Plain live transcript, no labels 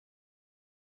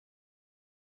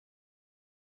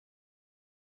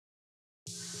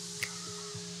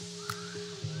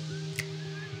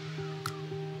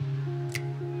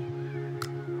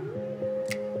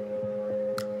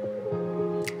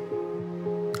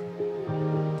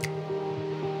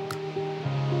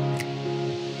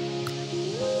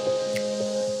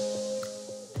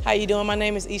How you doing? My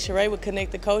name is Isha Ray with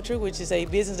Connect the Culture, which is a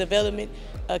business development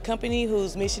company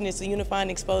whose mission is to unify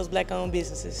and expose Black-owned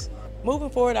businesses. Moving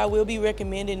forward, I will be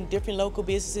recommending different local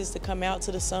businesses to come out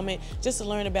to the summit just to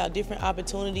learn about different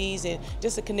opportunities and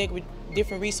just to connect with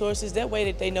different resources. That way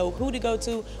that they know who to go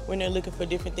to when they're looking for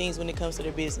different things when it comes to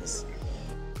their business.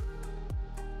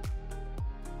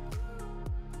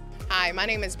 Hi, my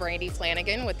name is Brandy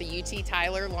Flanagan with the UT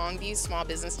Tyler Longview Small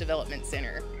Business Development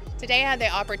Center. Today I had the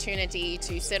opportunity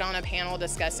to sit on a panel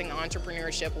discussing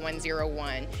Entrepreneurship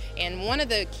 101, and one of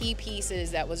the key pieces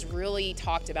that was really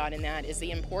talked about in that is the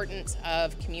importance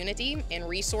of community and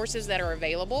resources that are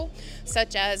available,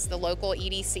 such as the local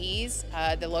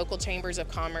EDCs, the local chambers of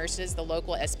commerces, the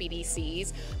local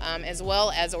SBDCs, as well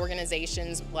as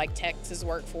organizations like Texas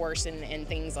Workforce and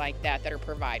things like that that are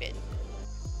provided.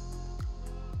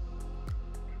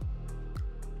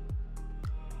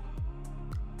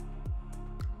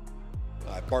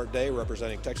 Bart Day,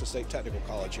 representing Texas State Technical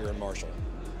College here in Marshall.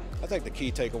 I think the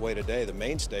key takeaway today, the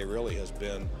mainstay really has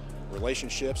been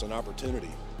relationships and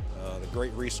opportunity. The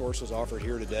great resources offered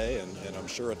here today, and I'm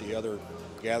sure at the other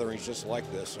gatherings just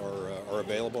like this are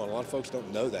available, and a lot of folks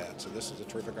don't know that, so this is a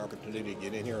terrific opportunity to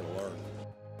get in here and learn.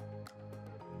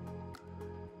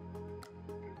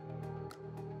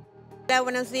 Hola,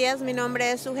 buenos días, mi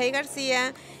nombre es Sujei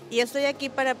García y estoy aquí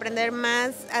para aprender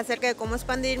más acerca de cómo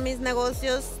expandir mis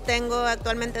negocios. Tengo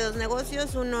actualmente 2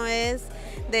 negocios, uno es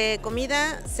de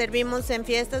comida, servimos en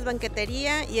fiestas,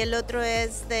 banquetería, y el otro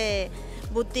es de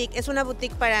boutique, es una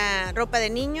boutique para ropa de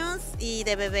niños y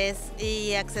de bebés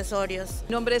y accesorios.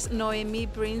 Mi nombre es Noemí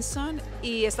Brinson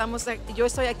y yo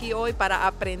estoy aquí hoy para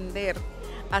aprender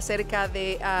acerca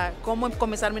de cómo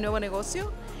comenzar mi nuevo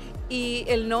negocio. Y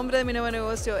el nombre de mi nuevo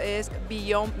negocio es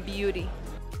Beyond Beauty.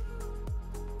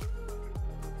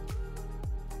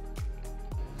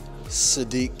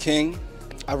 Sadiq King.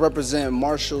 I represent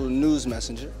Marshall News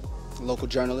Messenger, local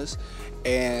journalist,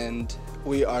 and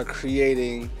we are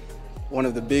creating one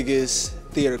of the biggest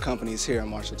theater companies here in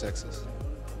Marshall, Texas.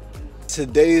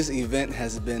 Today's event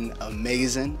has been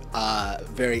amazing,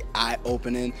 very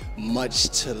eye-opening, much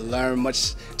to learn,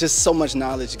 just so much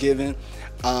knowledge given.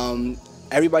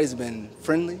 Everybody's been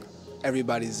friendly,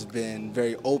 everybody's been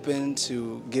very open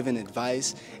to giving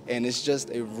advice, and it's just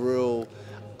a real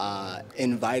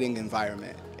inviting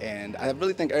environment. And I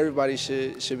really think everybody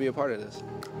should be a part of this.